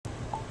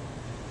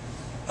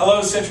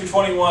Hello Century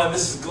 21,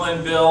 this is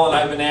Glenn Bill, and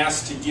I've been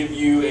asked to give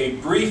you a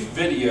brief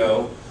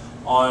video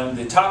on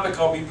the topic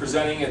I'll be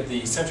presenting at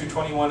the Century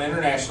 21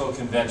 International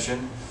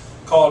Convention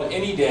called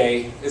Any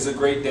Day is a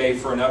Great Day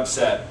for an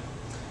Upset.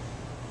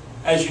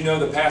 As you know,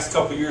 the past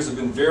couple years have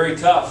been very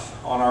tough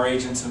on our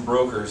agents and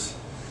brokers.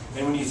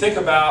 And when you think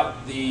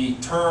about the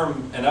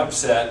term an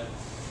upset,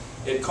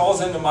 it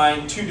calls into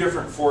mind two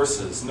different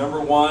forces.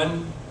 Number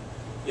one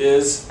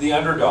is the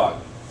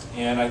underdog.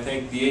 And I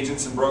think the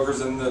agents and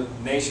brokers in the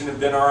nation have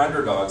been our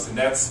underdogs. And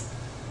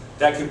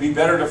that could be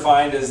better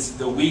defined as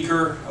the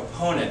weaker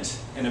opponent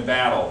in a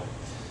battle.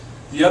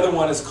 The other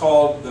one is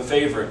called the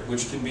favorite,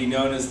 which can be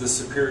known as the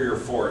superior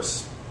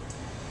force.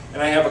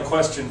 And I have a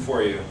question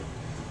for you.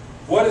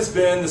 What has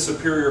been the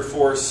superior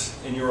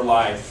force in your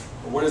life?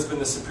 Or what has been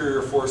the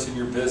superior force in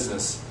your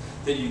business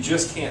that you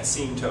just can't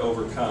seem to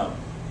overcome?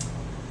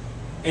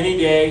 Any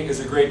Day is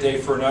a Great Day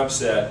for an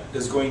Upset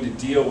is going to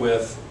deal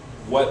with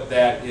what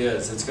that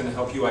is. It's going to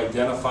help you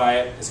identify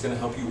it. It's going to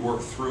help you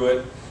work through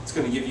it. It's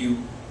going to give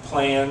you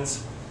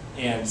plans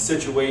and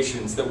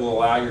situations that will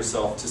allow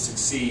yourself to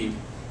succeed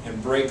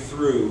and break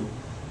through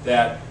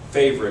that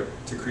favorite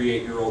to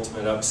create your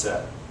ultimate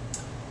upset.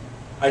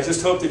 I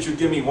just hope that you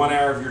give me 1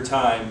 hour of your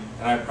time,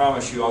 and I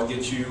promise you I'll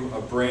get you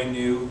a brand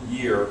new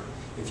year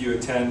if you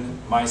attend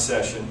my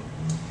session.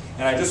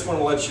 And I just want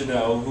to let you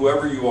know,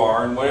 whoever you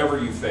are and whatever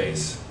you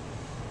face,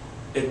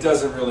 it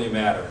doesn't really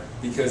matter,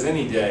 because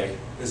any day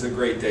is a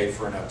great day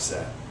for an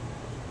upset.